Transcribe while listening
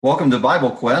Welcome to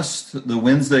Bible Quest, the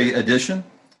Wednesday edition.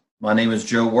 My name is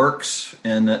Joe Works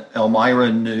in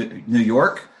Elmira, New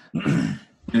York,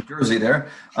 New Jersey there.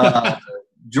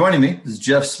 Joining me is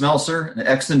Jeff Smelser in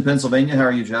Exton, Pennsylvania. How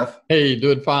are you, Jeff? Hey,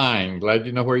 doing fine. Glad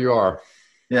you know where you are.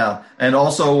 Yeah, and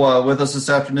also with us this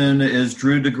afternoon is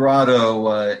Drew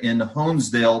DeGrotto in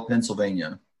Honesdale,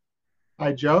 Pennsylvania.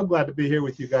 Hi, Joe. Glad to be here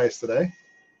with you guys today.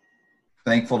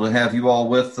 Thankful to have you all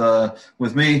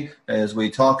with me as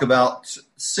we talk about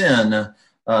sin.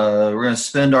 We're going to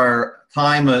spend our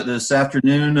time this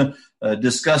afternoon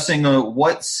discussing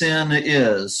what sin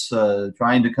is,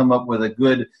 trying to come up with a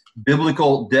good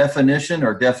biblical definition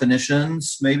or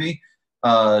definitions, maybe,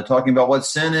 talking about what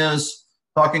sin is,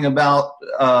 talking about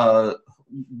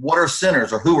what are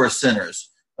sinners or who are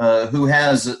sinners, who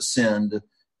has sinned,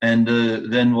 and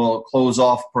then we'll close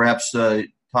off, perhaps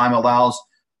time allows,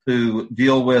 to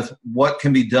deal with what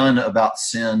can be done about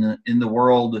sin in the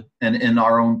world and in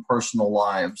our own personal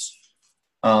lives.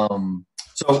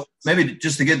 So maybe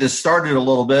just to get this started a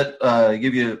little bit,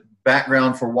 give you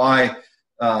background for why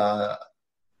I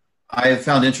have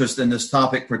found interest in this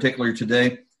topic, particularly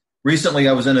today. Recently,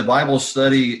 I was in a Bible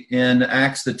study in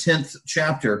Acts, the 10th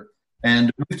chapter, and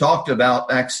we've talked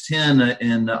about Acts 10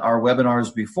 in our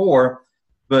webinars before,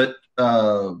 but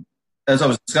as I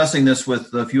was discussing this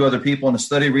with a few other people in a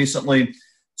study recently,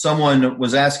 someone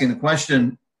was asking the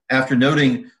question after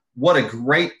noting what a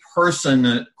great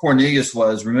person Cornelius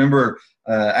was. Remember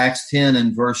Acts 10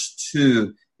 and verse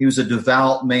 2. He was a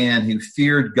devout man who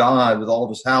feared God with all of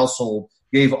his household,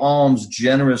 gave alms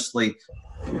generously,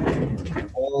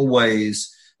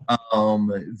 always,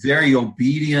 very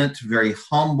obedient, very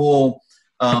humble.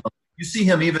 You see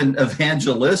him even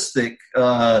evangelistic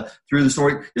through the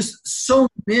story. Just so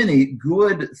many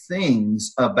good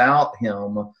things about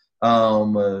him.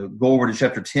 Go over to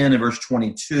chapter 10 and verse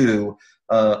 22.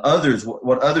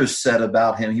 What others said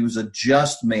about him. He was a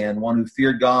just man, one who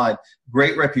feared God,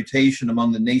 great reputation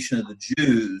among the nation of the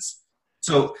Jews.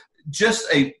 So just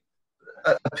a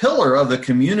pillar of the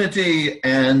community,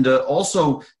 and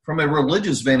also from a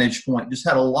religious vantage point, just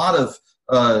had a lot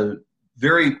of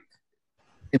very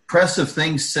impressive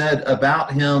things said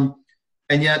about him.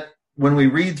 And yet, when we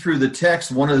read through the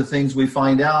text, one of the things we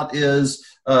find out is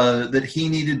that he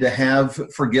needed to have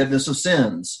forgiveness of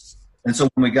sins. And so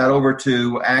when we got over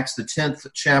to Acts, the 10th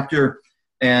chapter,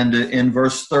 and in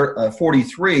verse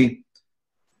 43,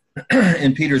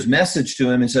 in Peter's message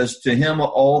to him, it says, "To him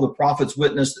all the prophets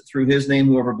witnessed that through his name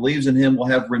whoever believes in him will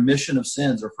have remission of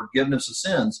sins," or forgiveness of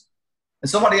sins. And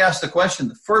somebody asked the question,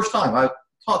 the first time I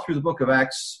taught through the book of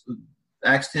Acts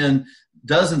 10,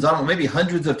 dozens, I don't know, maybe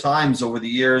hundreds of times over the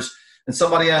years. And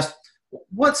somebody asked,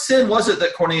 what sin was it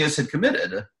that Cornelius had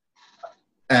committed?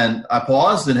 And I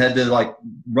paused and had to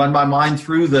run my mind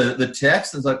through the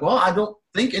text. And it's like, well, I don't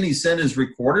think any sin is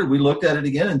recorded. We looked at it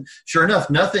again, and sure enough,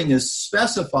 nothing is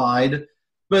specified.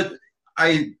 But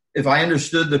if I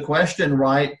understood the question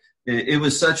right, it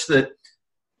was such that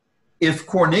if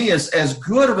Cornelius, as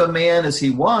good of a man as he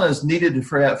was, needed to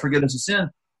forgiveness of sin,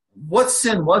 what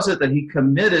sin was it that he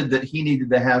committed that he needed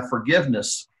to have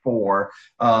forgiveness for?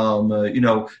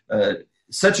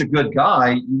 Such a good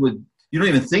guy, you don't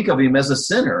even think of him as a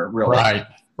sinner, really.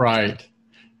 Right.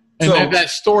 And so, that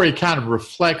story kind of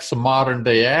reflects a modern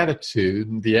day attitude.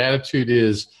 And the attitude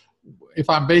is, if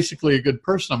I'm basically a good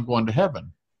person, I'm going to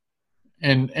heaven.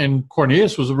 And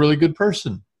Cornelius was a really good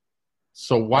person.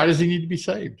 So why does he need to be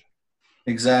saved?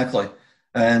 Exactly.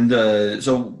 And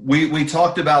so we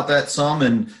talked about that some,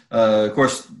 and of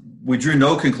course, we drew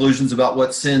no conclusions about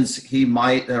what sins he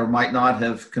might or might not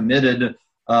have committed.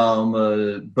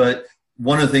 But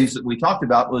one of the things that we talked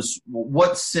about was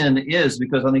what sin is,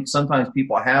 because I think sometimes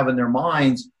people have in their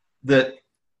minds that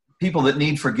people that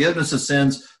need forgiveness of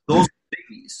sins, those are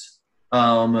biggies.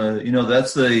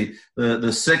 That's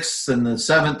the sixth and the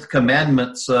seventh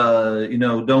commandments,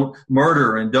 don't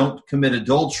murder and don't commit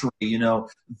adultery.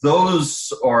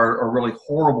 Those are really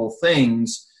horrible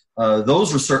things.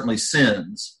 Those are certainly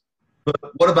sins. But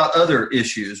what about other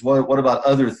issues? What about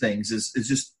other things? Is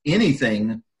just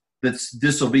anything that's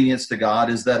disobedience to God,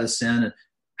 is that a sin?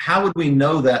 How would we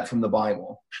know that from the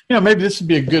Bible? Maybe this would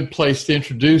be a good place to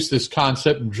introduce this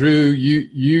concept. Drew,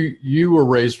 you were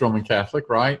raised Roman Catholic,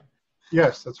 right?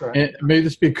 Yes, that's right. And maybe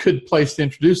this would be a good place to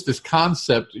introduce this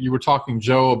concept. You were talking,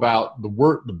 Joe, about the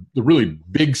really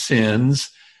big sins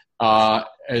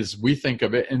as we think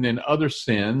of it, and then other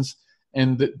sins.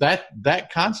 And that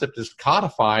concept is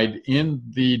codified in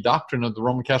the doctrine of the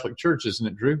Roman Catholic Church, isn't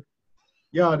it, Drew?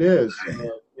 Yeah, it is.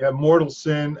 You have mortal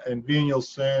sin and venial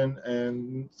sin,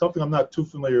 and something I'm not too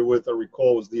familiar with or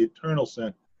recall was the eternal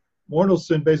sin. Mortal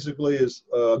sin basically is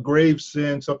a grave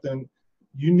sin, something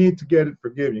you need to get it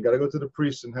forgiven. You got to go to the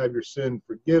priest and have your sin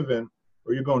forgiven,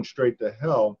 or you're going straight to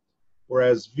hell.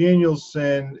 Whereas venial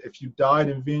sin, if you died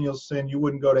in venial sin, you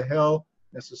wouldn't go to hell.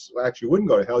 Actually, you wouldn't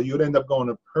go to hell. You would end up going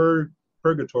to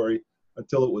purgatory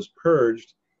until it was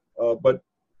purged. But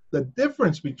the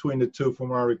difference between the two, from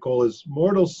what I recall, is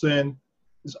mortal sin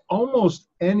is almost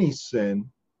any sin.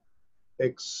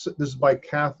 This is by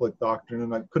Catholic doctrine,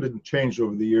 and I could have changed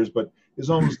over the years, but is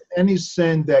almost any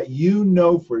sin that you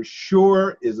know for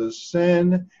sure is a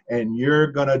sin, and you're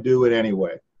going to do it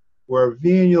anyway. Where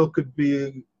venial could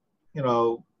be,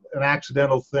 an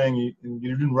accidental thing, you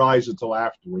didn't realize it until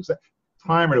afterwards.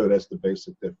 Primarily, that's the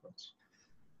basic difference.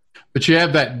 But you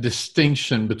have that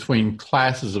distinction between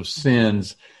classes of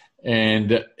sins,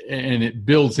 and it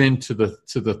builds into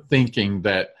the thinking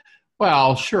that,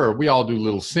 well, sure, we all do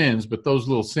little sins, but those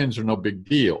little sins are no big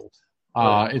deal.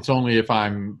 It's only if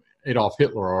I'm Adolf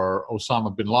Hitler or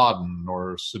Osama bin Laden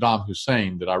or Saddam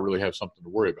Hussein that I really have something to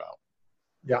worry about.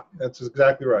 Yeah, that's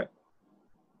exactly right.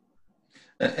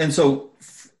 And so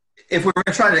if we were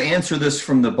to try to answer this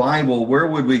from the Bible, where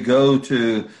would we go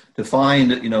to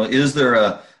find, is there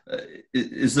a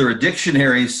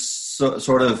dictionary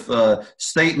sort of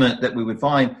statement that we would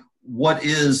find what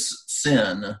is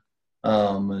sin?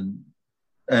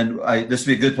 This would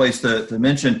be a good place to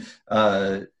mention,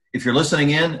 if you're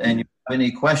listening in and you have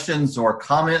any questions or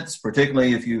comments,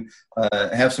 particularly if you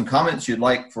have some comments you'd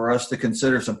like for us to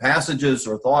consider some passages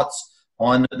or thoughts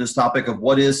on this topic of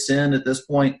what is sin at this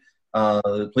point,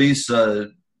 please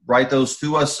write those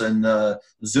to us in the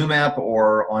Zoom app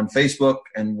or on Facebook,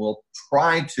 and we'll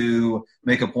try to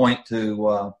make a point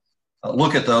to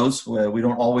look at those. We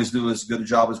don't always do as good a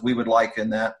job as we would like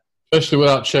in that. Especially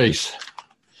without Chase.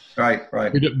 Right.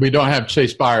 We don't have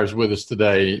Chase Byers with us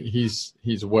today. He's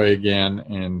away again,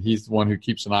 and he's the one who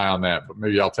keeps an eye on that. But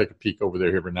maybe I'll take a peek over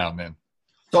there every now and then.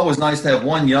 It's always nice to have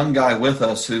one young guy with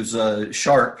us who's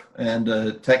sharp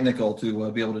and technical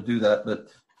to be able to do that. But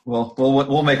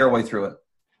we'll make our way through it.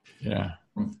 Yeah.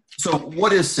 So,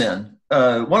 what is sin?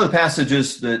 One of the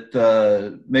passages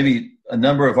that maybe a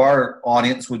number of our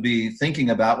audience would be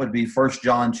thinking about would be 1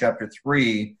 John chapter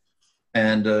 3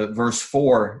 and verse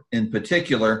 4 in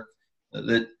particular,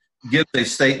 that gives a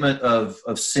statement of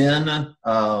sin.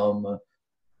 Whoever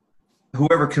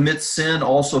commits sin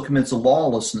also commits a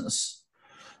lawlessness.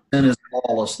 Sin is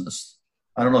lawlessness.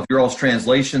 I don't know if your all's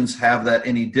translations have that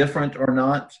any different or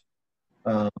not.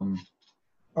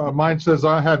 Mine says,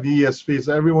 I have the ESV. It's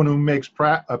everyone who makes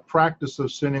a practice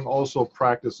of sinning also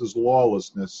practices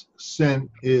lawlessness. Sin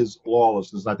is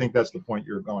lawlessness. I think that's the point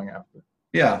you're going after.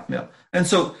 Yeah. And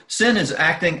so sin is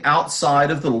acting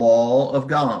outside of the law of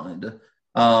God.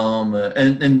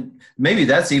 And maybe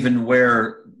that's even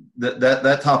where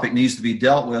that topic needs to be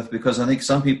dealt with, because I think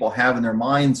some people have in their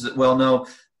minds that, well, no,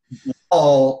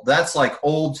 law, that's like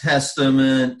Old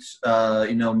Testament,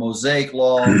 Mosaic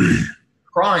law.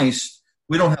 Christ,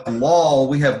 we don't have law,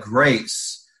 we have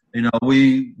grace.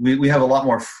 We have a lot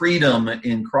more freedom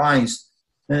in Christ.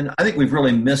 And I think we've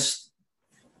really missed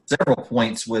several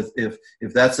points with if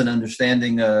that's an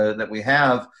understanding that we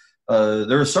have.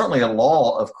 There is certainly a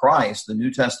law of Christ. The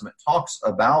New Testament talks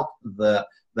about the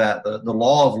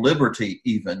law of liberty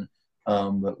even.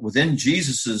 But within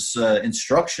Jesus's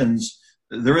instructions,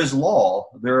 there is law.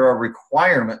 There are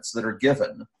requirements that are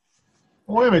given.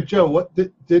 Wait a minute, Joe. What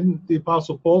didn't the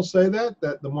Apostle Paul say that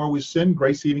the more we sin,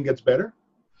 grace even gets better?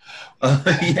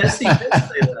 Yes, he did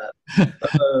say that.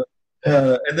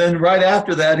 And then right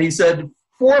after that, he said,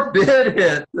 "Forbid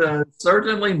it!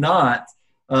 Certainly not."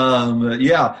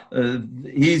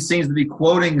 He seems to be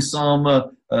quoting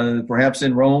some, perhaps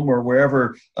in Rome or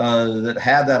wherever, that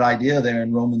had that idea there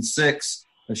in Romans 6.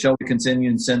 Shall we continue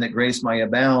in sin that grace may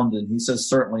abound? And he says,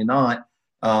 certainly not.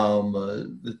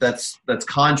 That's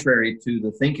contrary to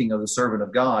the thinking of the servant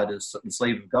of God, as the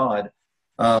slave of God.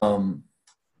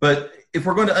 But if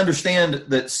we're going to understand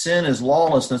that sin is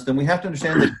lawlessness, then we have to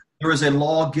understand that there is a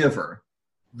lawgiver,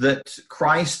 that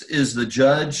Christ is the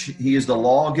judge, he is the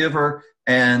lawgiver,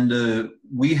 and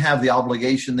we have the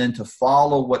obligation then to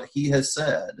follow what he has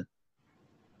said.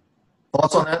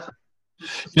 Thoughts on that?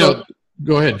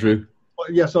 Go ahead, Drew.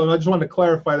 Yeah, so I just wanted to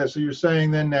clarify that. So you're saying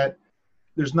then that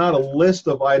there's not a list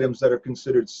of items that are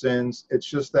considered sins. It's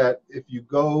just that if you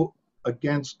go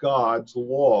against God's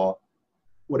law,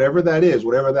 whatever that is,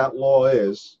 whatever that law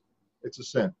is, it's a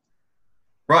sin.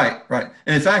 Right. And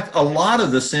in fact, a lot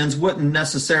of the sins wouldn't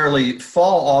necessarily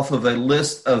fall off of a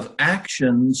list of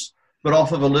actions, but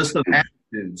off of a list of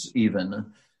attitudes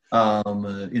even.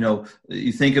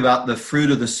 You think about the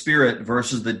fruit of the Spirit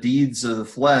versus the deeds of the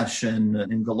flesh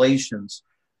in Galatians.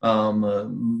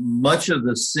 Much of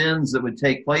the sins that would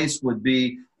take place would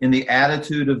be in the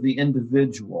attitude of the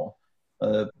individual.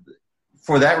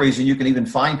 For that reason, you can even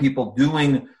find people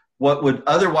doing what would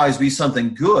otherwise be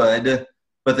something good,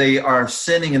 but they are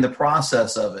sinning in the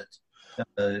process of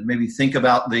it. Maybe think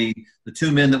about the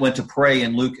two men that went to pray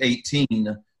in Luke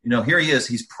 18. Here he is.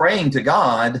 He's praying to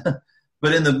God,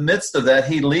 but in the midst of that,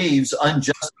 he leaves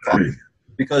unjustified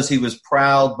because he was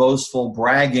proud, boastful,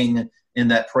 bragging in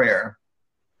that prayer.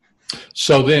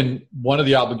 So then one of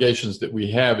the obligations that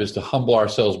we have is to humble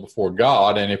ourselves before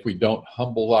God, and if we don't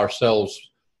humble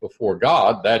ourselves before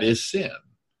God, that is sin.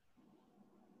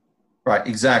 Right,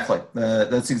 exactly.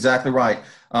 That's exactly right.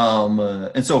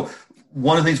 And so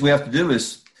one of the things we have to do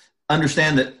is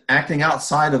understand that acting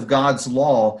outside of God's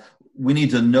law, we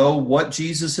need to know what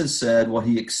Jesus has said, what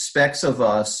he expects of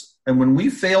us. And when we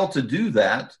fail to do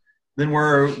that, then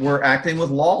we're acting with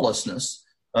lawlessness,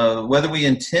 whether we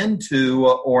intend to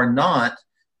or not.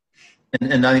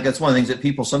 And I think that's one of the things that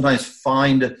people sometimes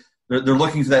find. They're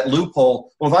looking for that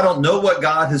loophole. Well, if I don't know what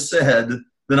God has said,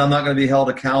 then I'm not going to be held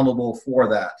accountable for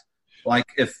that. Like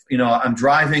if, I'm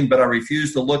driving, but I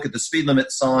refuse to look at the speed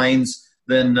limit signs,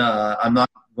 then I'm not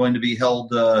going to be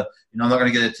held, I'm not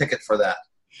going to get a ticket for that.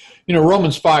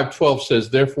 Romans 5:12 says,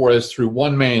 therefore, as through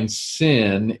one man's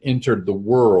sin entered the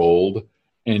world,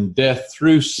 and death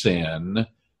through sin.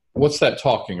 What's that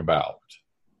talking about?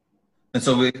 And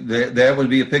so that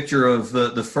would be a picture of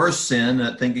the first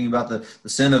sin, thinking about the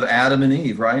sin of Adam and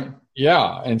Eve, right?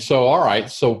 Yeah. And so, all right.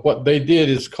 So what they did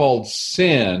is called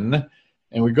sin.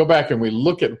 And we go back and we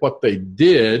look at what they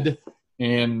did,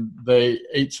 and they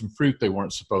ate some fruit they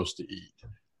weren't supposed to eat.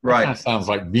 Right. That sounds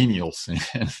like venial sin.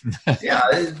 Yeah,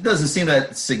 it doesn't seem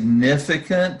that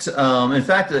significant. In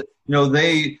fact,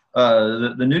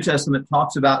 the New Testament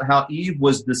talks about how Eve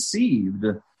was deceived.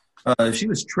 She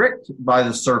was tricked by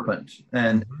the serpent,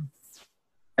 and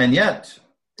yet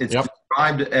it's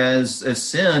described as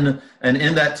sin. And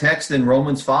in that text in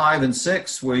Romans 5 and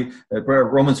 6,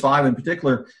 Romans 5 in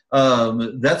particular,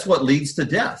 that's what leads to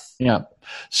death. Yeah.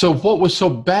 So what was so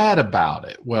bad about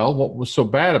it? Well, what was so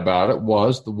bad about it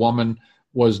was the woman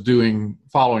was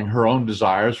following her own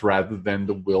desires rather than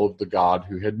the will of the God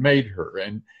who had made her.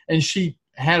 And she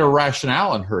had a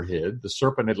rationale in her head. The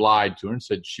serpent had lied to her and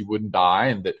said she wouldn't die,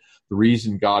 and that the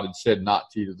reason God had said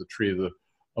not to eat of the tree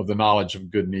of the knowledge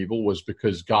of good and evil was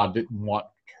because God didn't want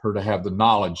her to have the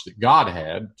knowledge that God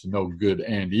had to know good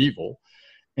and evil.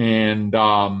 And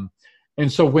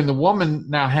so when the woman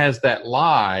now has that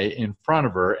lie in front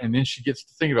of her, and then she gets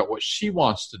to think about what she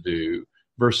wants to do,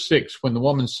 verse 6, when the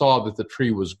woman saw that the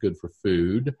tree was good for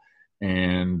food,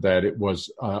 and that it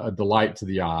was a delight to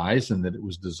the eyes, and that it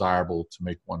was desirable to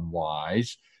make one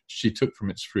wise, she took from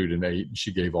its fruit and ate, and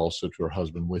she gave also to her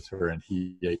husband with her, and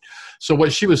he ate. So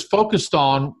what she was focused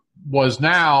on was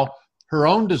now her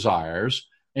own desires,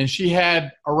 and she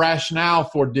had a rationale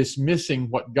for dismissing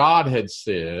what God had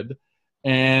said.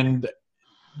 And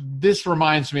this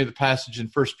reminds me of the passage in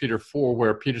 1 Peter 4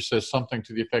 where Peter says something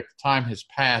to the effect, time has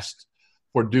passed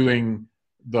for doing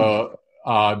the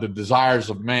desires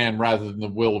of man rather than the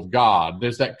will of God.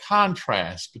 There's that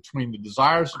contrast between the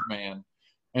desires of man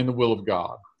and the will of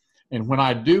God. And when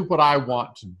I do what I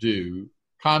want to do,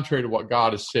 contrary to what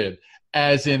God has said,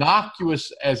 as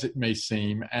innocuous as it may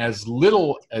seem, as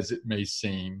little as it may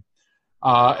seem,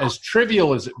 as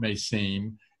trivial as it may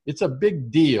seem, it's a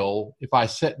big deal if I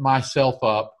set myself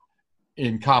up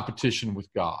in competition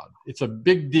with God. It's a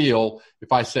big deal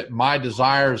if I set my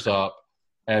desires up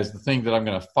as the thing that I'm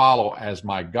going to follow as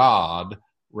my God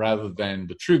rather than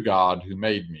the true God who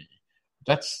made me.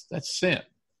 That's sin.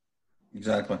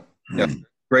 Exactly. Yeah.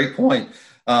 Great point.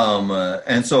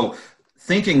 And so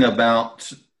thinking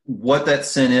about what that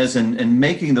sin is and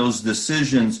making those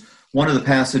decisions, one of the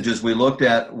passages we looked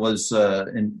at was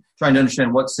in trying to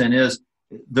understand what sin is.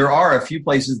 There are a few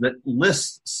places that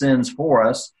list sins for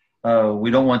us.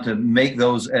 We don't want to make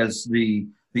those as the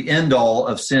end all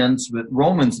of sins, but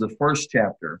Romans, the first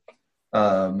chapter,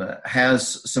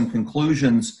 has some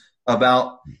conclusions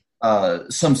about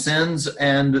some sins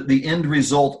and the end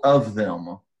result of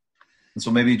them. And so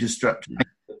maybe just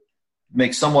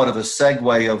make somewhat of a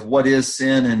segue of what is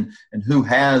sin and who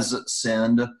has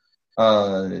sinned.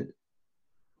 In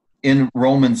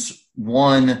Romans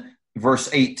 1, verse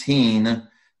 18,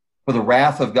 for the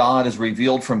wrath of God is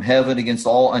revealed from heaven against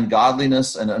all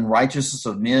ungodliness and unrighteousness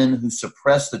of men who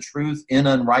suppress the truth in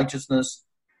unrighteousness,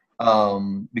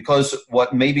 because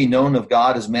what may be known of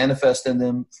God is manifest in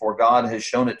them, for God has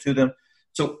shown it to them.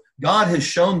 So God has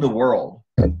shown the world,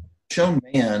 shown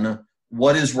man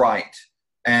what is right.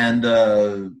 And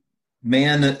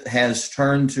man has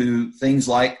turned to things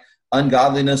like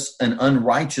ungodliness and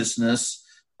unrighteousness,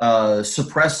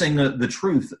 suppressing the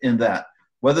truth in that,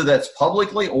 whether that's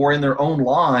publicly or in their own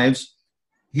lives.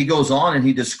 He goes on and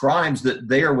he describes that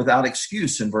they are without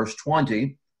excuse in verse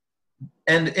 20.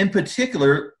 And in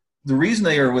particular, the reason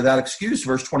they are without excuse,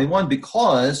 verse 21,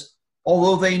 because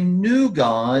although they knew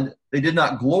God, they did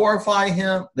not glorify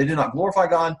him, they did not glorify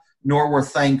God, nor were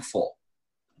thankful.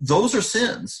 Those are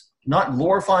sins, not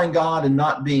glorifying God and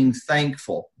not being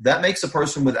thankful. That makes a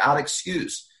person without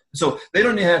excuse. So they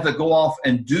don't even have to go off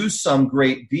and do some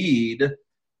great deed.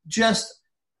 Just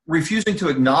refusing to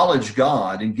acknowledge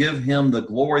God and give him the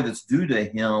glory that's due to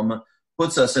him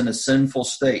puts us in a sinful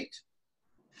state.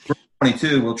 Verse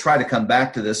 22, we'll try to come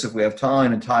back to this if we have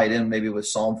time and tie it in maybe with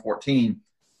Psalm 14.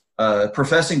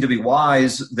 Professing to be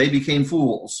wise, they became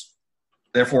fools.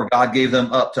 Therefore, God gave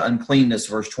them up to uncleanness,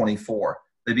 verse 24.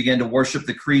 They began to worship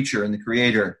the creature and the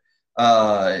creator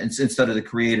instead of the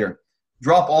creator.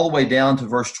 Drop all the way down to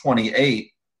verse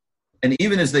 28. And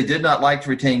even as they did not like to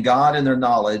retain God in their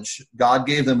knowledge, God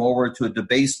gave them over to a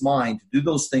debased mind to do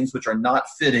those things which are not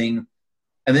fitting.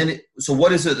 And then, so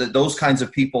what is it that those kinds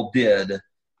of people did?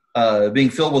 Being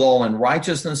filled with all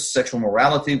unrighteousness, sexual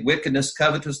morality, wickedness,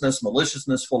 covetousness,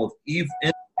 maliciousness, full of evil,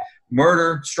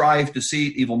 murder, strife,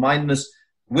 deceit, evil-mindedness,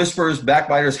 whisperers,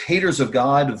 backbiters, haters of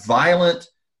God, violent,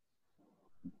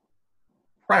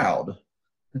 proud.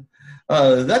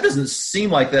 That doesn't seem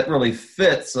like that really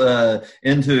fits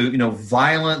into,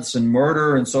 violence and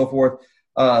murder and so forth,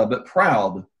 but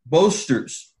proud,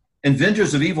 boasters,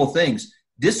 inventors of evil things,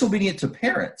 disobedient to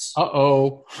parents.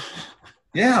 Uh-oh.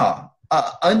 Yeah.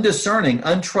 Undiscerning,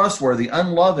 untrustworthy,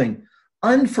 unloving,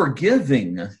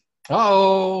 unforgiving.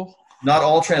 Uh-oh. Not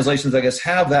all translations, I guess,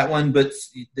 have that one, but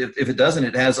if it doesn't,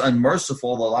 it has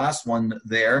unmerciful, the last one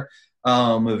there.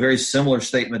 A very similar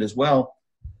statement as well.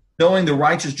 Knowing the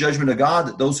righteous judgment of God,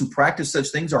 that those who practice such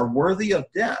things are worthy of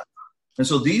death. And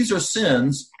so these are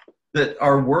sins that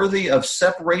are worthy of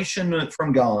separation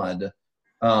from God.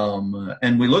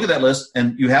 And we look at that list,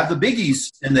 and you have the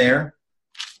biggies in there.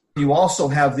 You also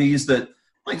have these that,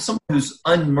 like somebody who's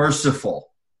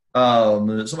unmerciful,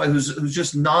 somebody who's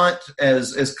just not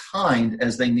as kind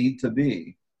as they need to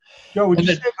be. Joe, would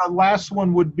you say the last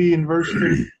one would be in verse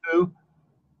 32?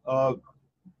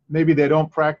 Maybe they don't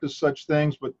practice such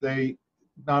things, but they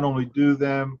not only do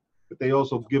them, but they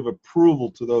also give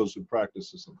approval to those who practice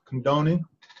them. Condoning?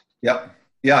 Yep.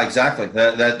 Yeah, exactly.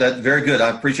 That very good.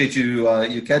 I appreciate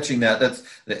you catching that. That's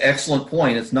the excellent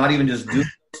point. It's not even just doing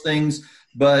those things,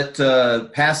 but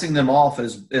passing them off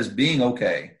as being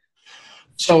okay.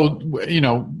 So,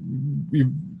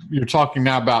 you're talking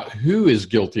now about who is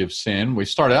guilty of sin. We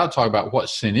started out talking about what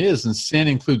sin is, and sin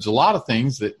includes a lot of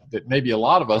things that maybe a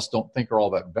lot of us don't think are all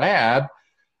that bad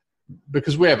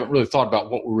because we haven't really thought about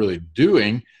what we're really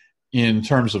doing in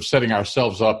terms of setting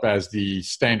ourselves up as the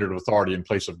standard of authority in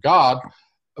place of God.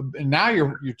 And now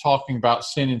you're talking about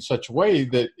sin in such a way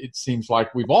that it seems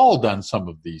like we've all done some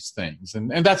of these things. And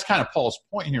that's kind of Paul's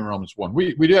point here in Romans 1.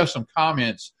 We do have some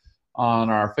comments on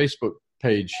our Facebook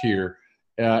page here.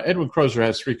 Edwin Crozer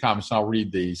has 3 comments, and I'll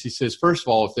read these. He says, first of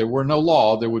all, if there were no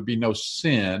law, there would be no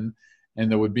sin,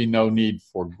 and there would be no need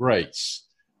for grace.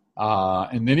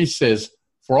 And then he says,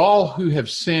 for all who have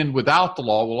sinned without the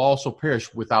law will also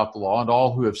perish without the law, and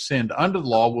all who have sinned under the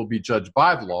law will be judged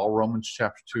by the law, Romans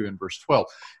chapter 2 and verse 12.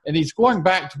 And he's going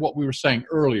back to what we were saying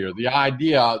earlier, the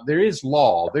idea there is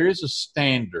law, there is a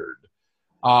standard.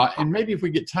 And maybe if we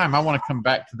get time, I want to come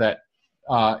back to that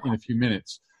in a few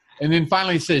minutes. And then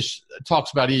finally he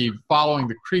talks about Eve following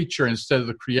the creature instead of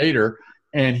the creator,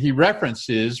 and he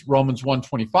references Romans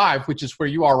 1:25, which is where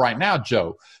you are right now,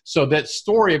 Joe. So that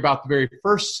story about the very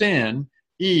first sin,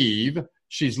 Eve,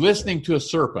 she's listening to a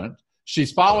serpent,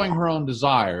 she's following her own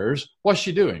desires. What's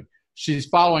she doing? She's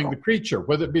following the creature,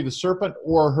 whether it be the serpent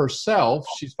or herself.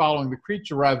 She's following the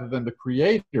creature rather than the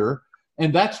creator.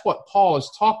 And that's what Paul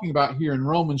is talking about here in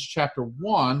Romans chapter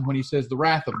 1 when he says the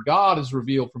wrath of God is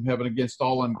revealed from heaven against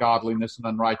all ungodliness and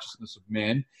unrighteousness of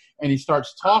men. And he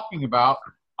starts talking about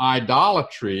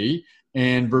idolatry.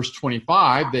 And verse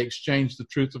 25, they exchanged the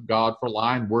truth of God for a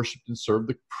lie and worshipped and served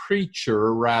the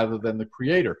creature rather than the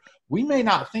creator. We may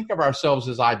not think of ourselves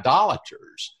as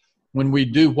idolaters when we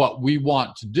do what we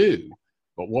want to do.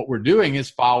 But what we're doing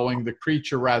is following the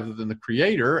creature rather than the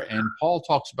creator, and Paul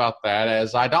talks about that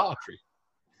as idolatry.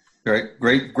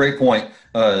 Great point.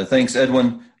 Thanks,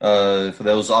 Edwin, for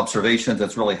those observations.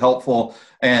 That's really helpful.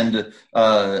 And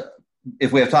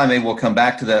if we have time, maybe we'll come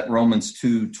back to that Romans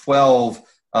 2:12.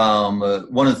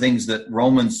 One of the things that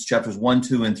Romans chapters 1,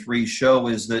 2, and 3 show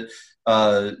is that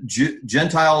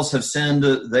Gentiles have sinned.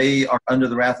 They are under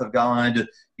the wrath of God.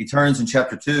 He turns in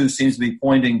chapter 2, seems to be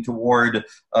pointing toward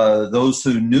those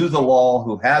who knew the law,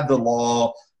 who had the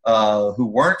law, who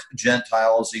weren't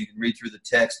Gentiles. So you can read through the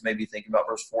text, maybe thinking about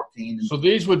verse 14. So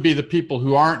these would be the people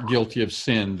who aren't guilty of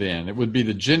sin then. It would be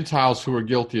the Gentiles who are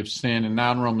guilty of sin. And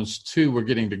now in Romans 2, we're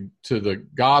getting to the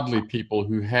godly people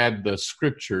who had the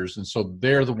scriptures. And so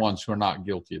they're the ones who are not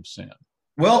guilty of sin.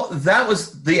 Well, that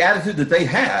was the attitude that they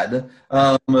had,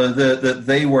 that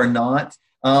they were not.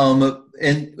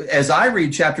 And as I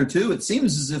read chapter 2, it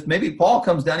seems as if maybe Paul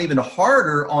comes down even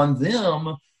harder on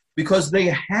them because they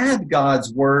had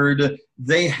God's word,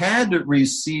 they had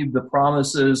received the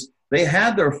promises, they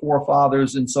had their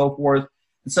forefathers and so forth.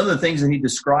 And some of the things that he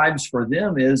describes for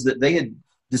them is that they had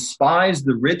despised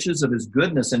the riches of his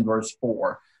goodness in verse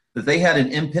 4, that they had an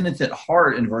impenitent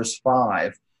heart in verse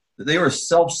 5, that they were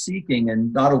self-seeking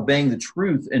and not obeying the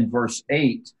truth in verse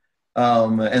 8.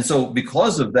 And so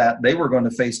because of that, they were going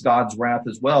to face God's wrath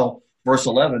as well. Verse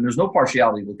 11, there's no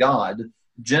partiality with God.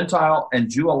 Gentile and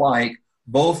Jew alike,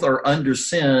 both are under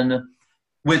sin,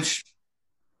 which,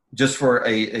 just for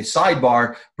a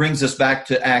sidebar, brings us back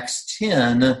to Acts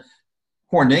 10.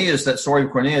 Cornelius, that story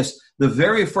of Cornelius, the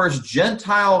very first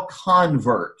Gentile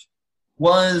convert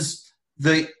was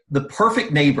the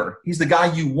perfect neighbor. He's the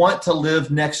guy you want to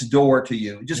live next door to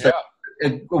you. Just a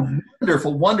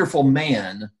wonderful, wonderful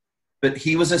man. But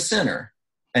he was a sinner,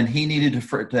 and he needed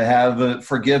to have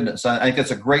forgiveness. I think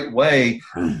that's a great way.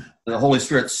 The Holy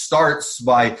Spirit starts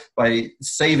by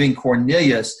saving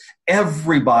Cornelius.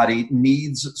 Everybody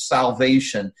needs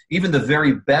salvation. Even the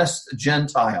very best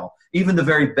Gentile, even the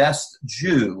very best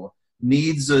Jew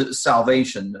needs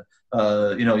salvation.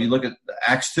 You look at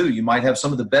Acts 2, you might have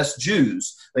some of the best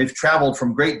Jews. They've traveled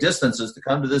from great distances to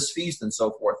come to this feast and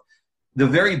so forth. The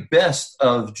very best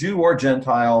of Jew or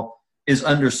Gentile is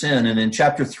under sin. And in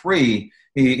chapter 3,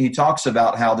 he talks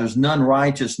about how there's none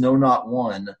righteous, no, not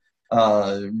one.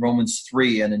 Romans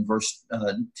 3 and in verse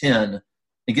 10.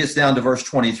 It gets down to verse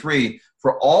 23.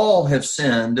 For all have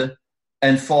sinned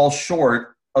and fall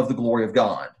short of the glory of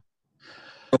God.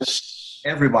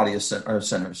 Everybody are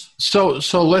sinners. So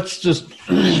let's just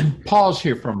pause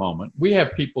here for a moment. We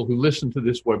have people who listen to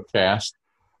this webcast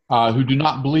who do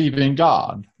not believe in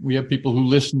God. We have people who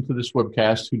listen to this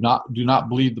webcast who do not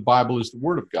believe the Bible is the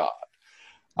Word of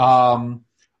God.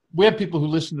 We have people who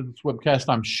listen to this webcast,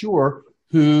 I'm sure,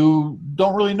 who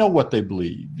don't really know what they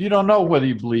believe. You don't know whether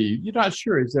you believe. You're not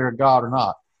sure, is there a God or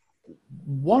not?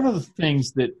 One of the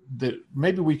things that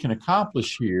maybe we can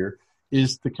accomplish here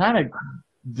is to kind of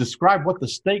describe what the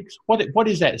stakes, what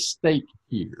is at stake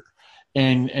here,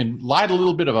 and light a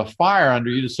little bit of a fire under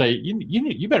you to say,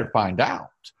 you better find out.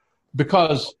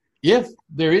 Because if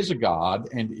there is a God,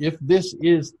 and if this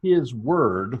is his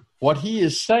word, what he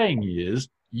is saying is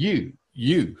you,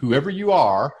 whoever you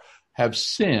are, have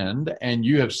sinned, and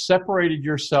you have separated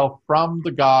yourself from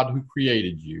the God who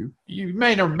created you. You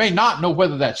may or may not know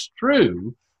whether that's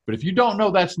true, but if you don't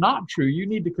know that's not true, you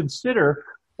need to consider,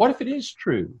 what if it is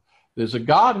true? There's a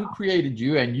God who created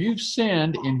you, and you've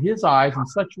sinned in his eyes in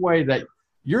such a way that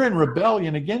you're in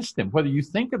rebellion against him, whether you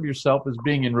think of yourself as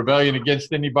being in rebellion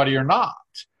against anybody or not.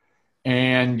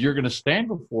 And you're going to stand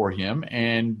before him,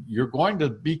 and you're going to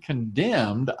be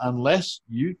condemned unless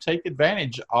you take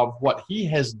advantage of what he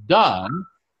has done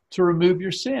to remove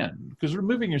your sin. Because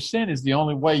removing your sin is the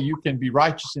only way you can be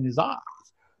righteous in his eyes.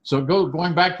 So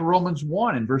going back to Romans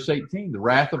 1 and verse 18, the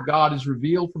wrath of God is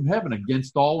revealed from heaven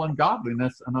against all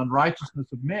ungodliness and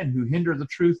unrighteousness of men who hinder the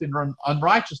truth in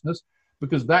unrighteousness,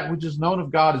 because that which is known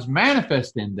of God is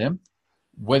manifest in them,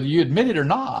 whether you admit it or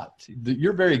not.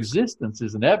 Your very existence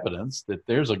is an evidence that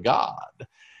there's a God.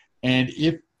 And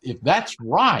if that's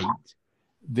right,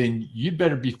 then you'd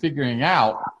better be figuring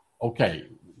out, okay,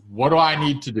 what do I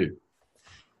need to do?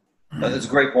 That's a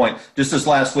great point. Just this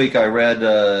last week, I read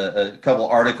a couple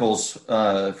articles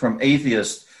from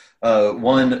atheists,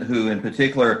 one who in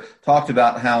particular talked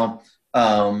about how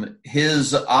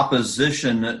his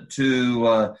opposition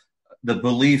to the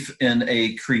belief in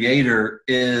a creator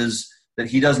is that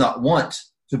he does not want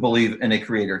to believe in a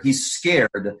creator. He's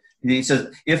scared. He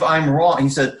says, if I'm wrong, he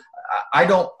said, I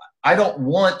don't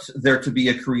want there to be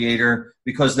a creator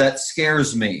because that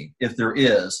scares me if there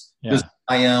is. Yeah. Because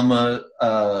I am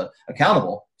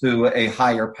accountable to a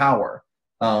higher power.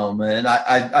 And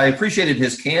I appreciated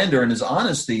his candor and his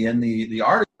honesty in the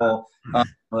article,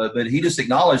 but he just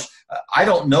acknowledged, I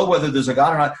don't know whether there's a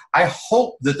God or not. I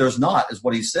hope that there's not, is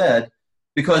what he said,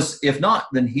 because if not,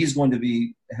 then he's going to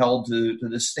be held to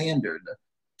this standard.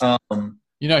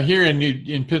 Here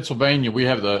in Pennsylvania, we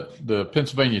have the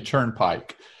Pennsylvania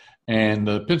Turnpike. And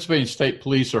the Pennsylvania State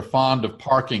Police are fond of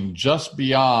parking just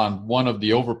beyond one of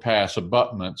the overpass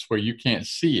abutments where you can't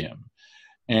see him.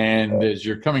 And as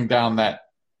you're coming down that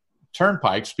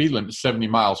turnpike, speed limit is 70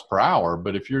 miles per hour.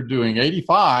 But if you're doing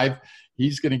 85,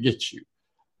 he's going to get you.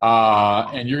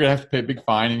 And you're going to have to pay a big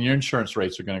fine, and your insurance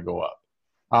rates are going to go up.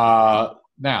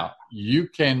 Now, you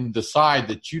can decide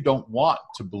that you don't want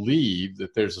to believe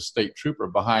that there's a state trooper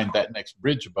behind that next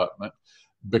bridge abutment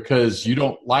because you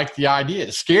don't like the idea.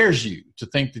 It scares you to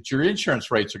think that your insurance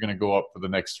rates are going to go up for the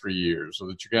next 3 years or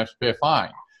that you're going to have to pay a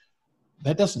fine.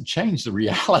 That doesn't change the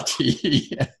reality.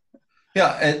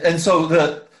 Yeah, and so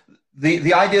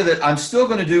the idea that I'm still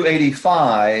going to do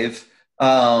 85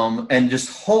 and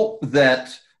just hope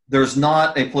that there's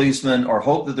not a policeman or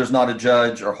hope that there's not a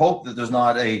judge or hope that there's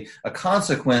not a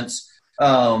consequence,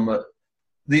 the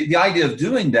idea of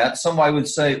doing that, somebody would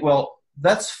say, well,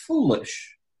 that's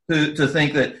foolish to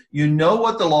think that you know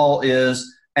what the law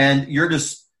is and you're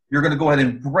going to go ahead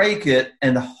and break it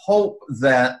and hope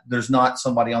that there's not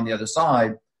somebody on the other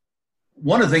side.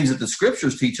 One of the things that the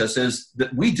scriptures teach us is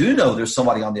that we do know there's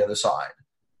somebody on the other side.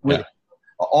 Yeah.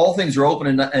 All things are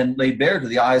open and laid bare to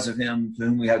the eyes of him to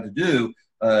whom we have to do.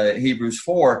 Hebrews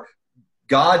 4,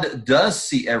 God does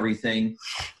see everything.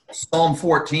 Psalm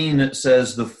 14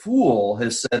 says, the fool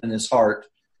has said in his heart,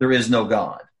 there is no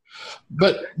God.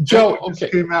 But Joe, okay.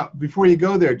 Came out, before you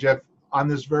go there, Jeff, on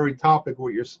this very topic,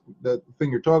 the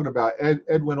thing you're talking about,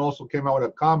 Edwin also came out with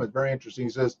a comment, very interesting.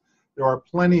 He says, there are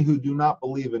plenty who do not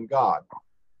believe in God,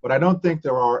 but I don't think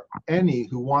there are any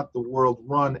who want the world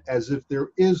run as if there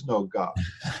is no God.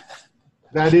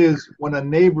 That is, when a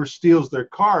neighbor steals their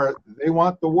car, they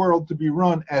want the world to be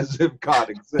run as if God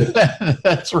exists.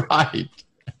 That's right.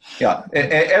 Yeah,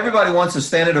 everybody wants a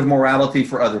standard of morality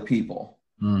for other people.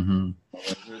 Mm-hmm.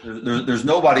 There's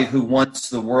nobody who wants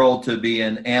the world to be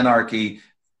in anarchy.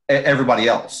 Everybody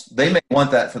else, they may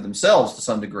want that for themselves to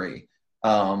some degree,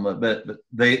 but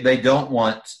they don't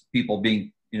want people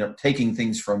being, taking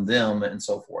things from them and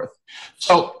so forth.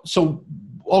 So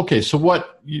what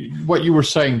you were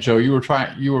saying, Joe, you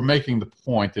were making the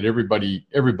point that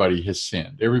everybody has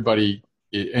sinned. Everybody,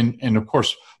 and of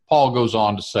course, Paul goes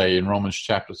on to say in Romans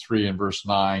chapter 3 and verse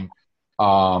 9,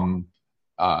 and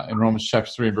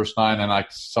I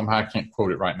somehow can't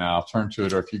quote it right now. I'll turn to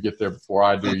it, or if you get there before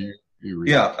I do, you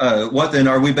read it. What then?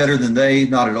 Are we better than they?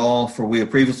 Not at all, for we have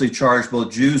previously charged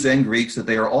both Jews and Greeks that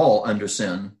they are all under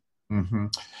sin. Mm-hmm.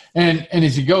 And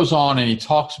as he goes on and he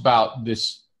talks about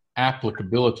this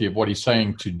applicability of what he's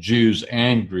saying to Jews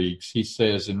and Greeks, he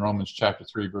says in Romans chapter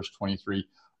 3, verse 23,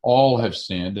 all have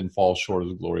sinned and fall short of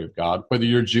the glory of God, whether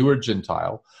you're Jew or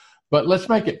Gentile. But let's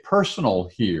make it personal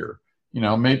here.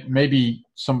 Maybe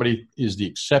somebody is the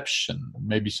exception.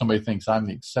 Maybe somebody thinks I'm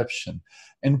the exception.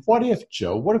 And what if,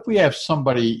 Joe, we have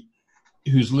somebody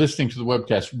who's listening to the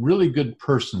webcast, really good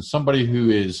person, somebody who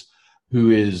is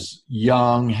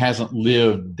young, hasn't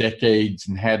lived decades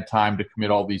and had time to commit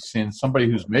all these sins,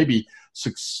 somebody who's maybe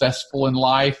successful in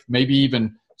life, maybe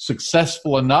even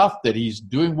successful enough that he's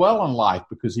doing well in life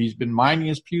because he's been minding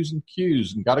his P's and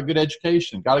Q's and got a good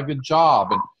education, got a good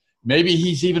job, and maybe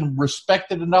he's even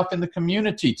respected enough in the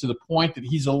community to the point that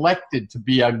he's elected to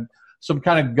be some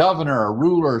kind of governor, a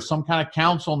ruler, some kind of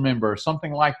council member,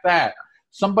 something like that.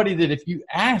 Somebody that if you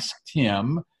asked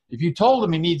him, if you told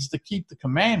him he needs to keep the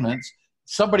commandments,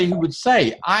 somebody who would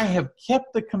say, I have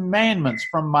kept the commandments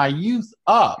from my youth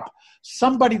up.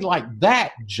 Somebody like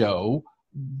that, Joe,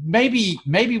 maybe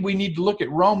we need to look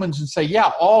at Romans and say,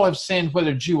 yeah, all have sinned,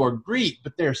 whether Jew or Greek,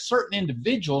 but there are certain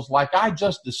individuals like I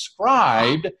just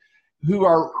described who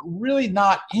are really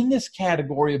not in this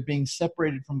category of being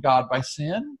separated from God by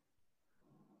sin.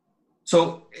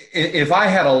 So if I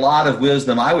had a lot of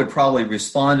wisdom, I would probably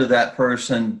respond to that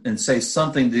person and say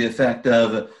something to the effect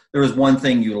of, there is one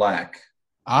thing you lack.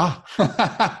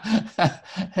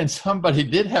 And somebody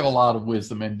did have a lot of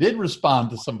wisdom and did respond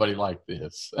to somebody like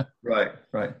this. Right.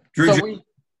 Drew,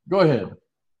 go ahead.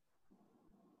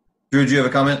 Drew, do you have a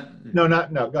comment? No,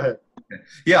 go ahead. Okay.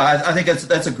 Yeah, I think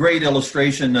that's a great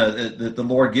illustration that the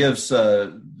Lord gives,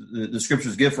 the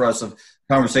scriptures give for us of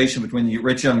conversation between the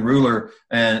rich young ruler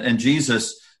and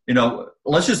Jesus.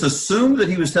 Let's just assume that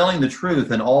he was telling the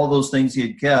truth and all those things he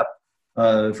had kept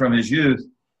from his youth.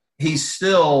 He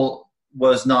still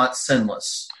was not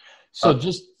sinless. So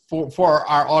just for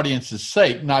our audience's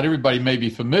sake, not everybody may be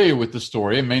familiar with the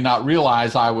story and may not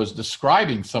realize I was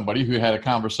describing somebody who had a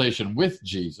conversation with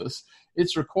Jesus.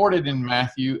 It's recorded in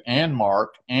Matthew and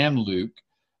Mark and Luke.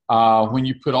 When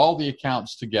you put all the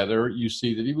accounts together, you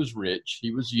see that he was rich,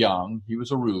 he was young, he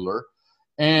was a ruler,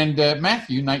 And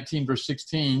Matthew 19, verse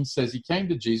 16 says, he came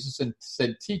to Jesus and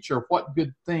said, "Teacher, what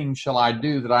good thing shall I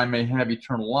do that I may have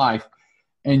eternal life?"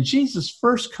 And Jesus'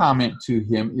 first comment to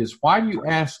him is, "Why do you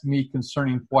ask me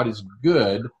concerning what is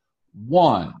good?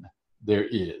 One there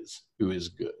is who is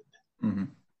good." Mm-hmm.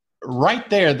 Right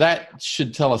there, that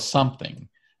should tell us something.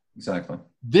 Exactly.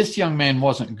 This young man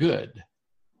wasn't good.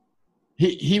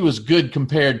 He was good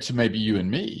compared to maybe you and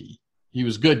me. He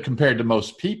was good compared to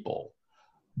most people.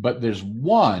 But there's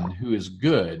one who is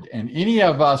good. And any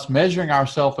of us measuring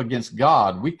ourselves against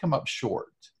God, we come up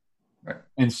short. Right.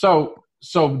 And so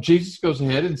Jesus goes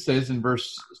ahead and says in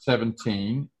verse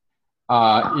 17,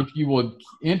 if you will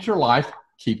enter life,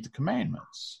 keep the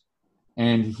commandments.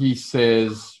 And he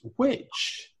says,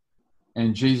 which?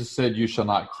 And Jesus said, "You shall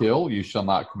not kill, you shall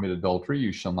not commit adultery,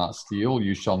 you shall not steal,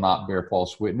 you shall not bear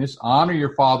false witness, honor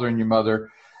your father and your mother,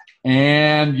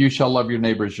 and you shall love your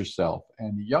neighbor as yourself."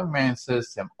 And the young man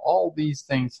says to him, "All these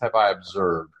things have I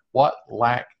observed. What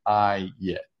lack I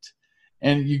yet?"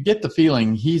 And you get the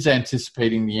feeling he's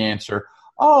anticipating the answer,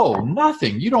 "Oh,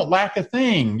 nothing. You don't lack a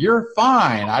thing. You're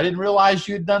fine. I didn't realize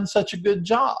you had done such a good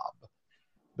job."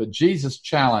 But Jesus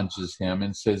challenges him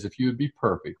and says, if you would be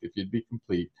perfect, if you'd be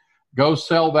complete, go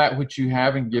sell that which you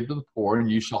have and give to the poor,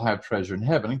 and you shall have treasure in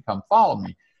heaven, and come follow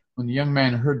me. When the young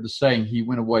man heard the saying, he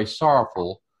went away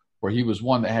sorrowful, for he was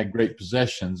one that had great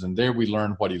possessions, and there we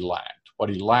learn what he lacked. What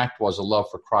he lacked was a love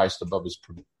for Christ above his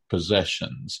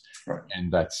possessions, right. And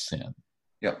that's sin.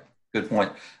 Yep, good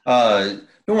point.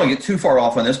 Don't want to get too far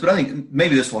off on this, but I think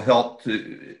maybe this will help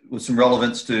with some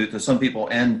relevance to some people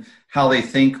and how they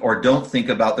think or don't think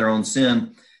about their own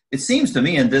sin. It seems to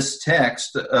me in this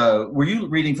text, were you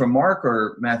reading from Mark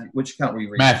or Matthew? Which account were you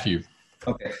reading? Matthew.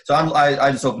 Okay, so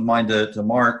I just opened mine to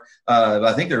Mark. But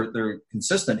I think they're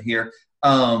consistent here.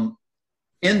 In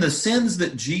the sins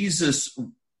that Jesus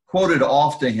quoted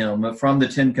off to him from the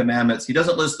Ten Commandments, he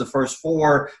doesn't list the first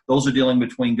four. Those are dealing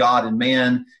between God and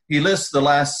man. He lists the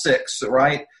last six,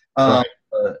 right? Right.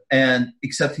 And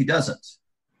except he doesn't.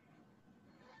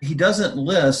 He doesn't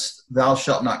list "thou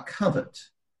shalt not covet."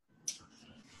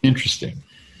 Interesting.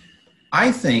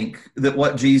 I think that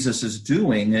what Jesus is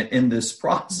doing in this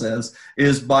process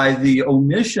is by the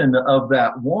omission of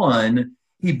that one,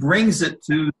 he brings it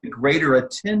to the greater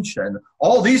attention.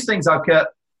 All these things I've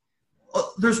kept.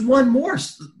 There's one more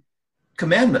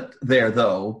commandment there,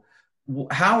 though.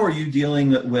 How are you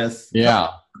dealing with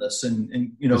this?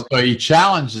 And you know, so he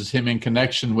challenges him in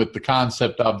connection with the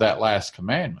concept of that last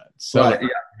commandment. So right, yeah.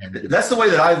 That's the way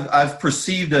that I've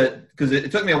perceived it, because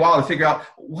it took me a while to figure out,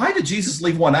 why did Jesus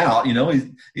leave one out? You know,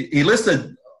 he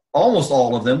listed almost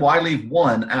all of them. Why leave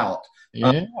one out?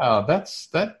 Yeah,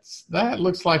 that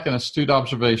looks like an astute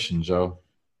observation, Joe.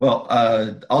 Well,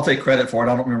 I'll take credit for it.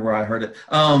 I don't remember where I heard it.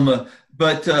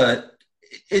 But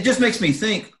it just makes me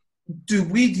think, do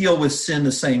we deal with sin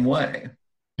the same way?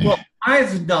 Well,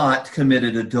 I've not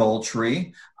committed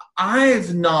adultery.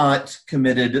 I've not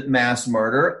committed mass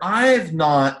murder. I've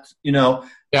not,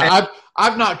 Yeah,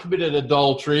 I've not committed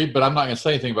adultery, but I'm not going to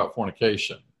say anything about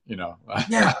fornication.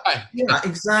 Yeah,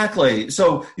 exactly.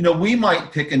 So, we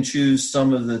might pick and choose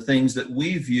some of the things that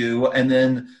we view and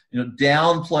then,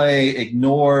 downplay,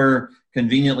 ignore,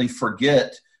 conveniently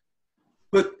forget.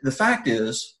 But the fact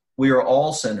is, we are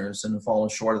all sinners and have fallen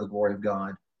short of the glory of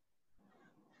God.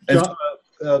 John,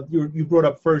 you brought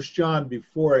up 1 John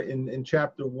before in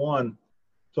chapter 1,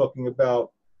 talking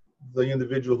about the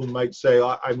individual who might say,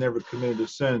 I've never committed a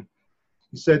sin.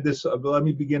 He said this, let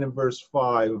me begin in verse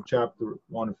 5 of chapter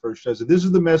 1 of 1 John. This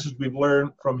is the message we've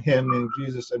learned from him, and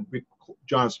Jesus and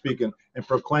John speaking, and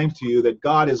proclaim to you that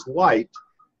God is light,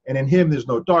 and in him there's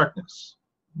no darkness.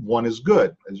 One is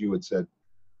good, as you had said.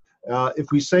 If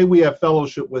we say we have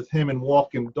fellowship with him and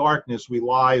walk in darkness, we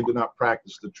lie and do not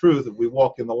practice the truth. If we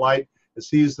walk in the light, as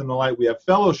he is in the light, we have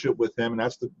fellowship with him, and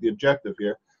that's the objective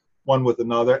here, one with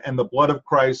another. And the blood of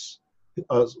Christ,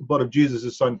 blood of Jesus,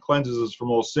 his son, cleanses us from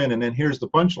all sin. And then here's the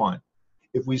punchline.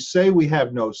 If we say we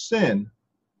have no sin,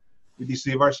 we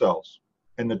deceive ourselves,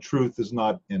 and the truth is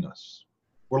not in us.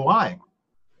 We're lying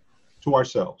to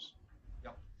ourselves.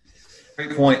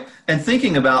 Great point. And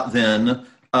thinking about then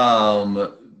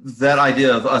that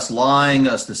idea of us lying,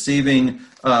 us deceiving,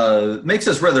 makes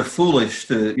us rather foolish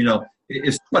to,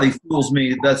 if somebody fools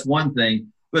me, that's one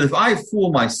thing. But if I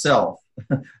fool myself,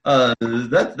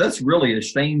 that's really a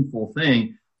shameful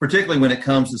thing, particularly when it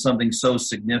comes to something so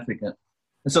significant.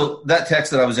 And so that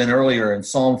text that I was in earlier in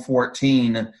Psalm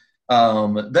 14,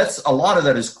 that's a lot of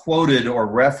that is quoted or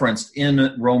referenced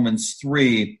in Romans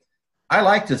 3. I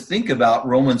like to think about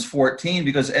Romans 14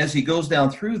 because as he goes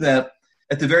down through that,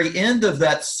 at the very end of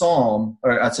that psalm,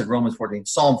 or I said Romans 14,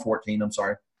 Psalm 14, I'm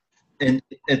sorry. and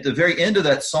at the very end of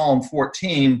that Psalm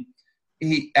 14,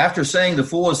 he, after saying the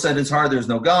fool has said in his heart there's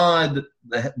no God,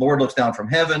 the Lord looks down from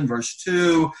heaven, verse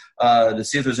 2, to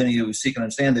see if there's any who seek and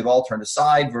understand, they've all turned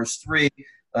aside, verse 3,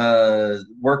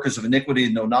 workers of iniquity,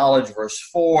 no knowledge, verse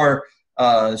 4,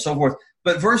 so forth.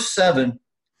 But verse 7,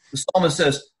 the psalmist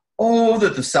says, oh,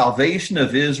 that the salvation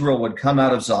of Israel would come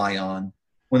out of Zion.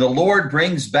 When the Lord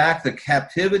brings back the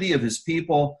captivity of his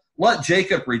people, let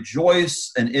Jacob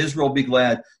rejoice and Israel be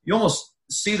glad. You almost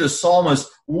see the psalmist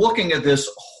looking at this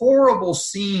horrible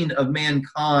scene of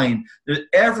mankind, that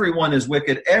everyone is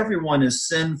wicked, everyone is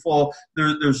sinful,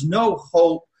 there's no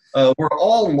hope, we're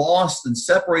all lost and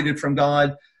separated from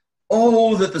God.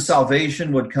 Oh, that the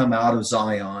salvation would come out of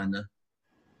Zion.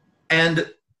 And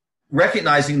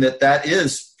recognizing that that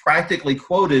is practically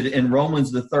quoted in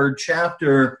Romans, the 3rd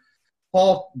chapter,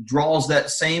 Paul draws that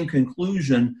same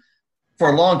conclusion. For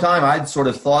a long time, I'd sort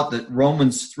of thought that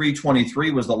Romans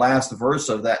 3:23 was the last verse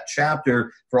of that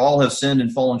chapter, for all have sinned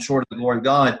and fallen short of the glory of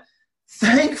God.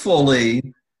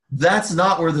 Thankfully, that's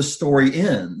not where the story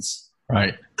ends.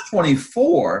 Right.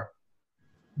 24,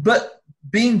 but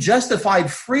being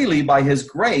justified freely by his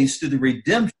grace through the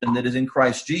redemption that is in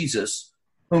Christ Jesus,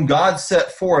 whom God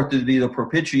set forth to be the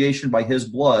propitiation by his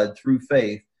blood through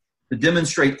faith, to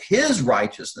demonstrate his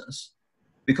righteousness,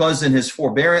 because in his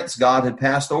forbearance God had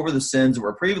passed over the sins that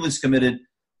were previously committed,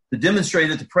 to demonstrate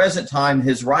at the present time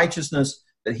his righteousness,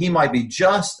 that he might be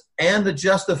just and the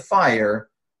justifier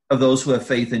of those who have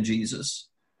faith in Jesus.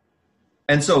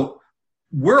 And so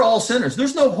we're all sinners.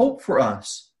 There's no hope for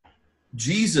us.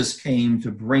 Jesus came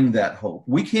to bring that hope.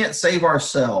 We can't save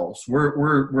ourselves.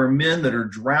 We're men that are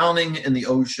drowning in the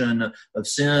ocean of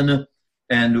sin,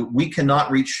 and we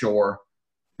cannot reach shore.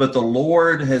 But the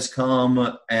Lord has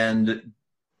come and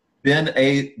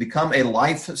become a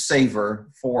lifesaver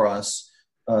for us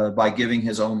by giving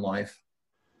his own life.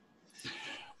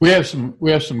 We have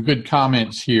some good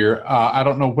comments here. I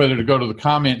don't know whether to go to the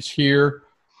comments here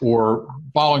or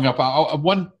following up.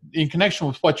 One in connection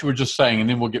with what you were just saying, and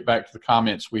then we'll get back to the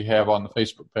comments we have on the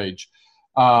Facebook page.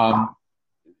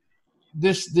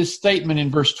 This statement in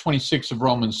verse 26 of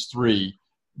Romans 3,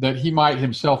 that he might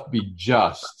himself be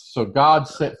just. So God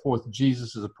set forth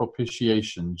Jesus as a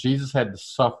propitiation. Jesus had to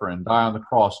suffer and die on the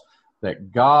cross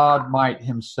that God might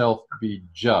himself be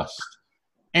just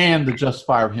and the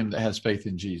justifier of him that has faith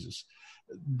in Jesus.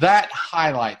 That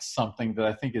highlights something that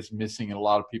I think is missing in a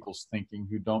lot of people's thinking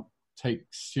who don't take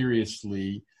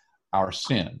seriously our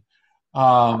sin.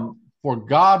 For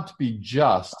God to be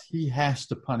just, he has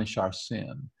to punish our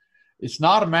sin. It's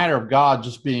not a matter of God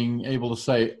just being able to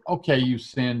say, okay, you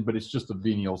sinned, but it's just a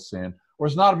venial sin. Or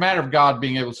it's not a matter of God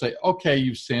being able to say, okay,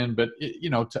 you've sinned, but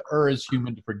to err is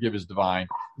human, to forgive is divine.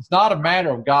 It's not a matter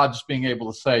of God just being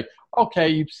able to say, okay,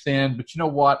 you've sinned, but you know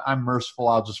what? I'm merciful.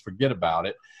 I'll just forget about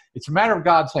it. It's a matter of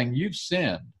God saying, you've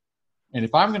sinned. And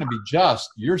if I'm going to be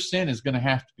just, your sin is going to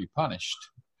have to be punished.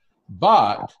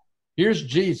 But here's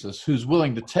Jesus who's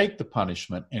willing to take the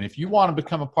punishment. And if you want to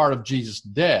become a part of Jesus'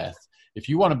 death, if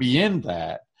you want to be in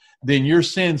that, then your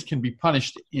sins can be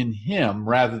punished in him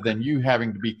rather than you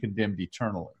having to be condemned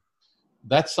eternally.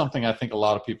 That's something I think a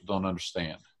lot of people don't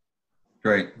understand.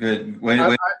 Great, good.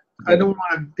 I don't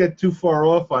want to get too far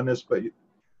off on this, but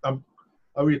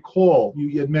I recall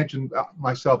you had mentioned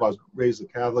myself. I was raised a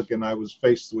Catholic, and I was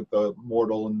faced with the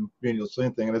mortal and venial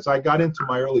sin thing. And as I got into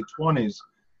my early 20s,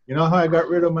 you know how I got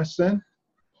rid of my sin?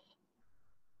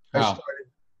 I started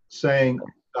saying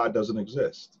God doesn't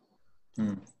exist.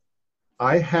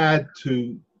 I had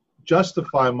to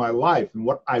justify my life and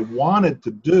what I wanted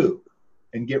to do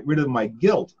and get rid of my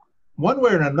guilt. One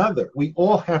way or another, we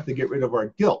all have to get rid of our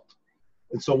guilt.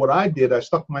 And so what I did, I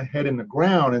stuck my head in the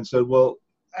ground and said, well,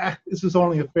 this is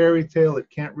only a fairy tale. It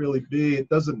can't really be. It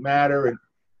doesn't matter. And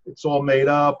it's all made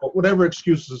up. But whatever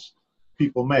excuses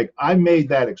people make, I made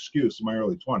that excuse in my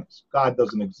early 20s. God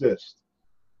doesn't exist.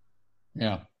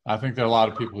 Yeah. I think there are a lot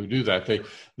of people who do that.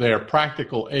 They are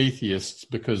practical atheists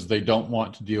because they don't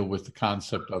want to deal with the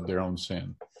concept of their own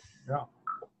sin. Yeah.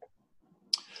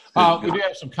 We do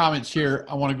have some comments here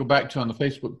I want to go back to on the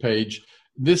Facebook page.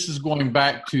 This is going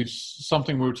back to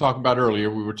something we were talking about earlier.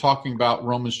 We were talking about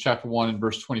Romans chapter 1 and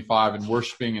verse 25 and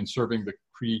worshiping and serving the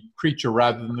creature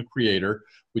rather than the creator,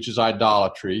 which is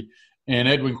idolatry. And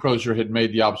Edwin Crozier had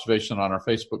made the observation on our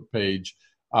Facebook page,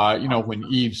 when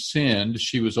Eve sinned,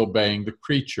 she was obeying the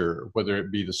creature, whether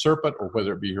it be the serpent or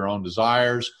whether it be her own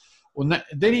desires. Well,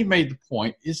 then he made the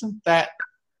point, isn't that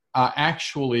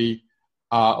actually...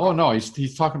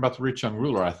 he's talking about the rich young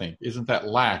ruler, I think. Isn't that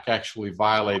lack actually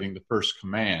violating the first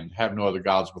command? Have no other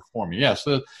gods before me. Yeah,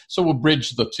 so we'll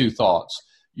bridge the two thoughts.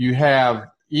 You have,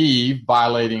 Eve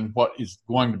violating what is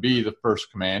going to be the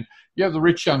first command. You have the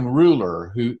rich young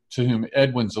ruler to whom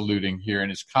Edwin's alluding here in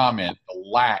his comment, the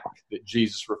lack that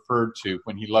Jesus referred to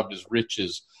when he loved his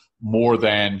riches more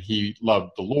than he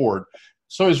loved the Lord.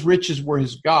 So his riches were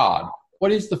his God.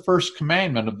 What is the first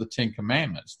commandment of the 10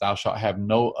 Commandments? Thou shalt have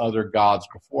no other gods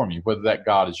before me, whether that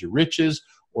God is your riches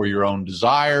or your own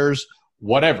desires,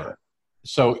 whatever.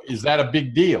 So is that a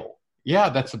big deal? Yeah,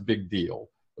 that's a big deal.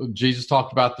 Jesus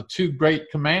talked about the 2 great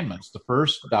commandments. The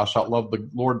first, thou shalt love the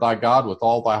Lord thy God with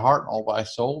all thy heart and all thy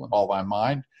soul and all thy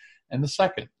mind. And the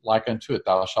second, like unto it,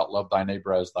 thou shalt love thy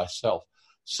neighbor as thyself.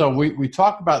 So we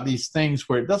talk about these things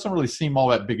where it doesn't really seem all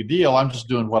that big a deal. I'm just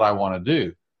doing what I want to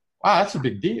do. Wow, that's a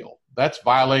big deal. That's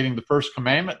violating the first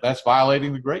commandment. That's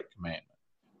violating the great commandment.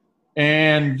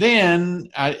 And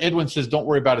then Edwin says, don't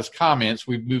worry about his comments.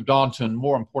 We've moved on to a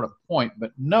more important point.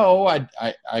 But no,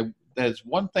 there's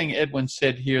one thing Edwin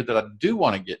said here that I do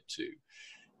want to get to.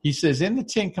 He says, in the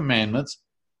 10 Commandments,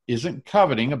 isn't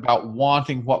coveting about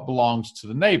wanting what belongs to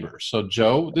the neighbor. So,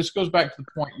 Joe, this goes back to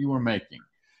the point you were making.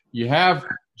 You have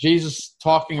Jesus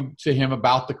talking to him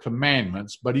about the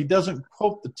commandments, but he doesn't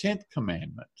quote the 10th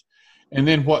commandment. And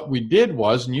then what we did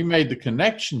was, and you made the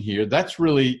connection here, that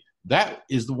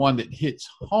is the one that hits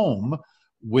home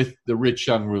with the rich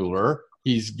young ruler.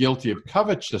 He's guilty of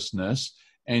covetousness.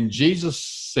 And Jesus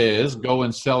says, go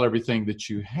and sell everything that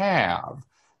you have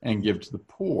and give to the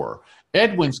poor.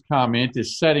 Edwin's comment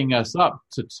is setting us up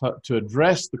to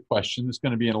address the question that's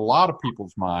going to be in a lot of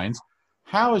people's minds.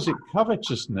 How is it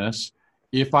covetousness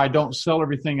if I don't sell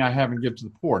everything I have and give to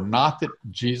the poor? Not that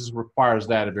Jesus requires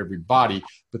that of everybody,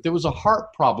 but there was a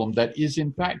heart problem that is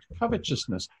in fact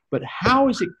covetousness. But how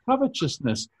is it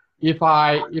covetousness if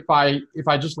I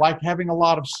just like having a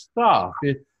lot of stuff?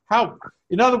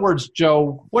 In other words,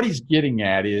 Joe, what he's getting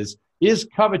at is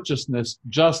covetousness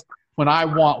just when I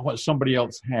want what somebody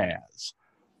else has?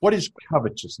 What is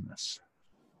covetousness?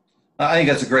 I think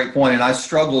that's a great point, and I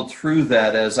struggled through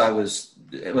that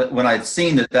when I'd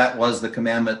seen that was the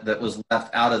commandment that was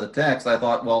left out of the text. I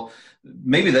thought, well,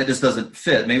 maybe that just doesn't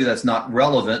fit. Maybe that's not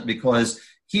relevant because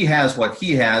he has what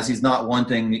he has. He's not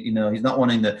wanting, he's not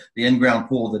wanting the in-ground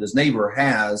pool that his neighbor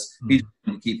has. He's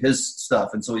going to keep his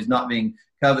stuff, and so he's not being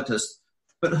covetous.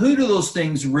 But who do those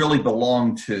things really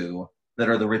belong to that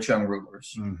are the rich young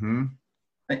rulers? Mm-hmm.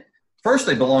 First,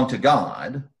 they belong to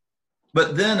God.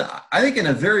 But then I think in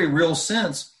a very real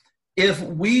sense, if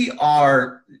we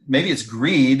are, maybe it's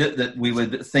greed that we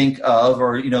would think of,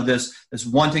 or, this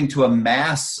wanting to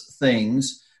amass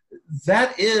things,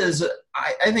 that is,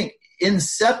 I think,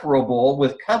 inseparable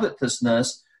with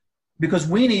covetousness, because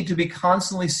we need to be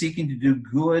constantly seeking to do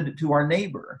good to our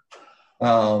neighbor.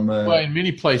 Well, in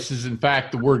many places, in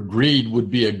fact, the word greed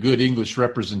would be a good English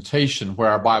representation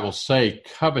where our Bibles say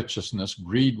covetousness.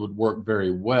 Greed would work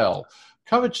very well.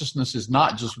 Covetousness is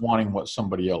not just wanting what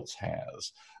somebody else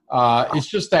has. It's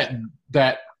just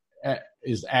that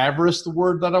is avarice the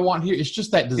word that I want here? It's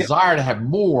just that desire to have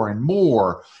more and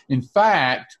more. In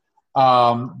fact,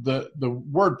 the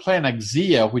word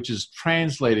pleonexia, which is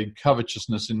translated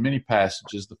covetousness in many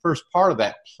passages, the first part of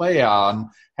that pleon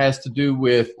has to do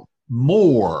with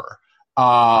more.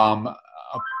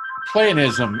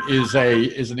 Pleonism is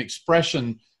an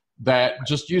expression that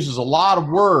just uses a lot of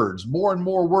words, more and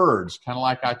more words, kind of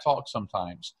like I talk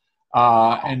sometimes.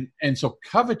 And so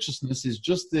covetousness is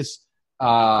just this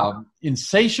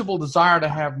insatiable desire to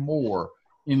have more.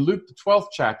 In Luke, the 12th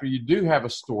chapter, you do have a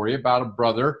story about a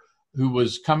brother who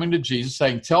was coming to Jesus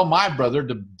saying, tell my brother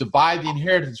to divide the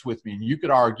inheritance with me. And you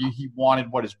could argue he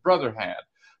wanted what his brother had.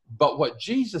 But what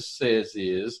Jesus says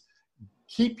is,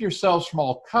 keep yourselves from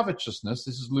all covetousness.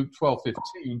 This is Luke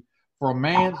 12:15. For a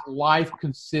man's life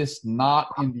consists not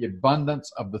in the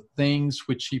abundance of the things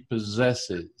which he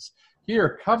possesses.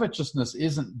 Here, covetousness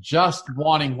isn't just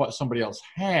wanting what somebody else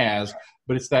has,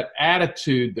 but it's that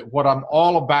attitude that what I'm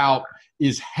all about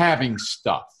is having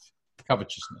stuff.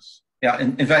 Covetousness. Yeah,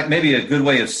 in fact, maybe a good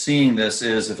way of seeing this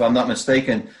is, if I'm not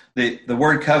mistaken, the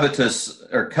word covetous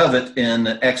or covet in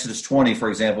Exodus 20, for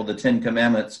example, the 10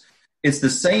 Commandments, it's the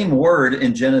same word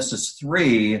in Genesis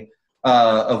 3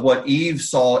 of what Eve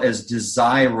saw as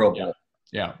desirable.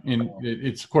 Yeah, and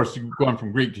it's, of course, going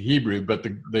from Greek to Hebrew, but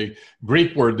the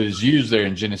Greek word that is used there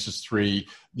in Genesis 3,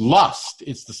 lust,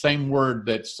 it's the same word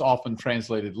that's often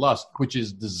translated lust, which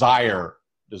is desire.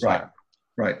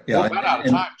 Right. Yeah. We're about out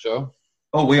of time, Joe.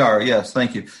 Oh, we are. Yes.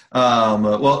 Thank you.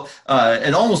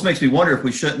 It almost makes me wonder if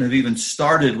we shouldn't have even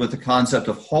started with the concept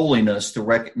of holiness to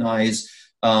recognize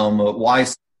why.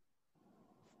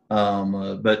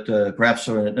 But perhaps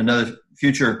for another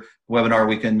future webinar,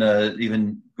 we can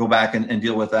even go back and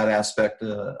deal with that aspect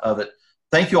of it.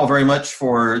 thank you all very much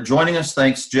for joining us.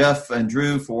 Thanks, Jeff and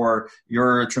Drew, for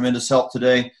your tremendous help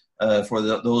today. For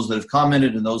those that have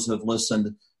commented and those that have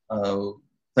listened,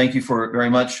 thank you very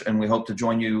much, and we hope to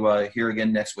join you here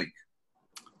again next week.